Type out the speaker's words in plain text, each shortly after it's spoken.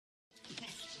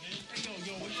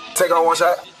Take out one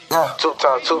shot. Yeah. Two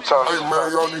times. Hey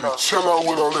man, y'all need to chill out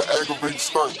with all that aggravating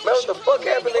stunt. Man, what the fuck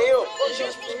happened to him?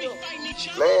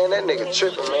 Man, that nigga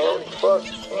tripping, man. What the fuck?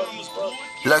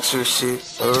 Luxury shit.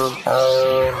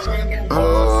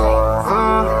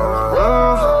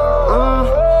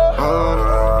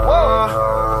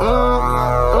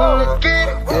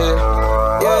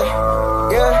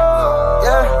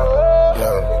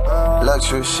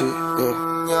 Luxury shit,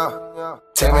 yeah.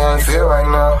 Tell me how you feel right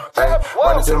now, ayy.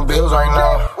 Running to them bills right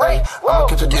now, ayy. I'ma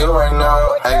catch a deal right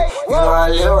now, ayy. You know how I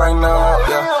live right now,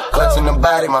 yeah. Clutching the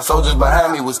body, my soldiers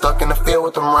behind me was stuck in the field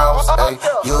with them rounds, ayy.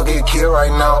 You'll get killed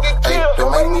right now, ayy.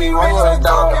 Don't make me run what I'm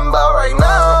talking about right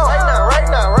now.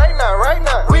 Right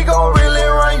now. We gon' really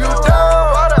run you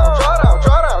down.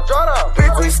 Draw down.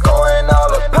 Bitch, we scoring all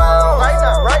the pounds.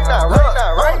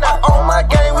 Right now. On my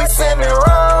game, we send it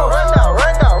round.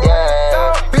 Right now.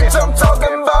 Yeah. Bitch, I'm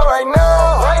talking about right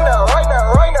now. Right now.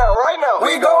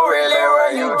 We gon' really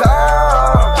run you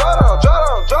down.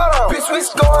 Draw down. Bitch, we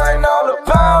scoring all the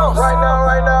pounds. Right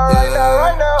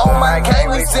now. On my game,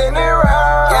 we send it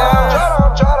round.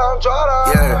 Yeah. Draw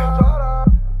down. Yeah.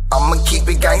 I'ma keep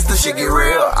it gangsta, shit get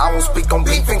real. I won't speak on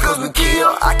beefing cause we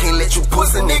kill. I can't let you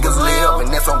pussy niggas live.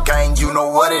 And that's on gang, you know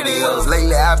what it is.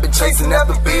 Lately I've been chasing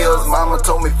after bills. Mama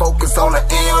told me focus on the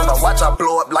end. Now watch I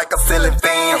blow up like a ceiling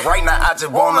fan. Right now I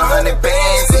just want 100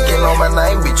 bands. Thinking on my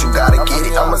name, bitch, you gotta get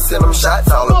it. I'ma send them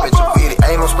shots all up at your fitty.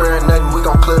 Ain't no sparing nothing, we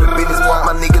gon' clear the business. Want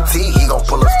my nigga T, he gon'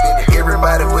 pull a spin it.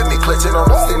 Everybody with me, clutching on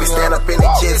the city. Stand up in the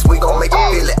chest, we gon' make it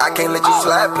feel it. I can't let you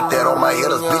slide, put that on my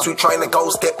hitters. Bitch, we train to go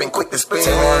stepping quick to spin.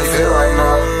 Tell me how you feel right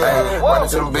now, ayy. Running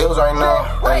to them bills right now,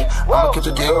 ayy. I'ma catch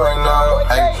a deal right now,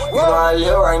 ayy. You know how I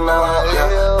live right now,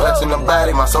 yeah. Clutching the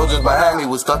body, my soldiers behind me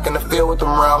was stuck in the field with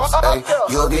them rounds, ayy.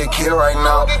 You'll get killed right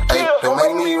now, ayy. Don't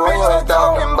make me run what I'm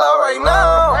talking about right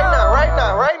now.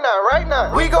 Right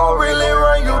now. We gon' really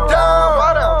run you down.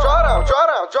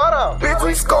 Draw down. Bitch,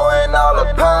 we scoring all the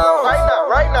pounds. Right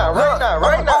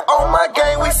now. On my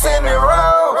game, we send it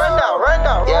round. Right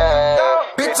now. Yeah.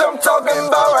 Bitch, I'm talking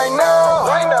about right now.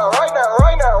 Right now.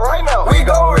 We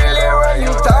gon' really run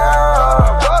you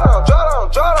down. Draw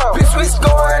down. Bitch, we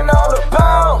scoring all the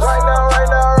pounds. Right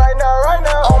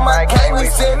now. On my game, we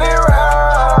send it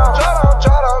round.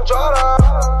 Draw down.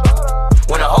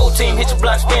 When the whole team hit your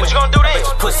block spinning, What you gonna do then?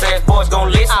 Pussy ass boys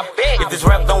gon' listen. I bet. If this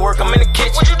rap don't work, I'm in the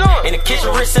kitchen. What you doing? In the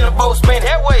kitchen, wrist in the boat spinning.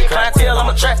 That way. Clientele, I'm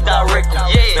a traffic director.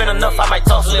 Yeah. Spend enough, I might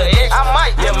toss a little extra. I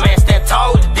might. Little man stand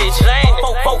tall with the ditch. Lane.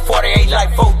 448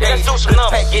 like 4 days. Let's do some Good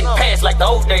numbers. pack getting passed like the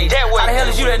old days. That way. How the hell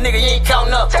is you that nigga? You ain't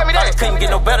counting up. Tell me that. I couldn't get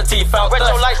no better till you found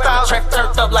Retro us. lifestyle. The traffic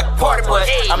turned up like a party bus.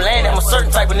 Yeah. I'm landing, I'm a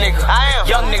certain type of nigga. I am.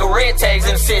 Young nigga, red tags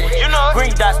in the city. You know it.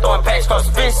 Green dots throwing packs across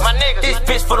the fence. My niggas. This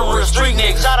bitch for the real street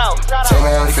niggas. Shout out. Tell me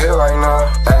how you feel right now,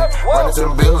 ayy. Running to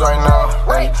them bills right now,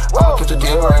 ayy. I'ma catch a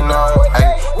deal right now,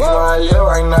 ayy. You know how I live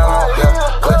right now,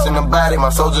 yeah. Clutching the body, my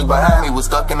soldiers behind me was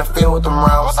stuck in the field with them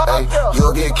rounds, ayy.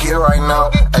 You'll get killed right now,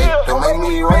 ayy. Don't make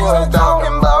me run what I'm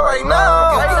talking about right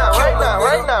now.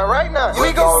 Right now.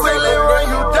 We gon' really run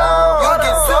you down. You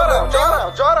get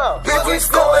Draw down. bitch, we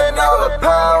scoring all the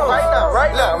pounds. Right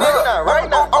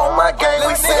now. On my game,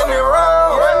 we send it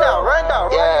round. Right now.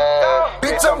 Yeah.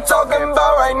 Bitch, I'm talking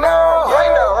about right now.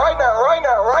 Right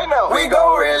now. We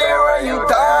gon' really run you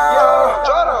down.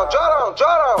 Draw down.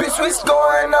 Bitch, we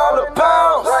scoring all the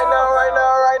pounds. Right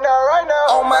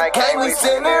now. On my game, we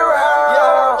send it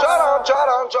round. Draw down.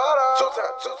 Two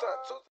times.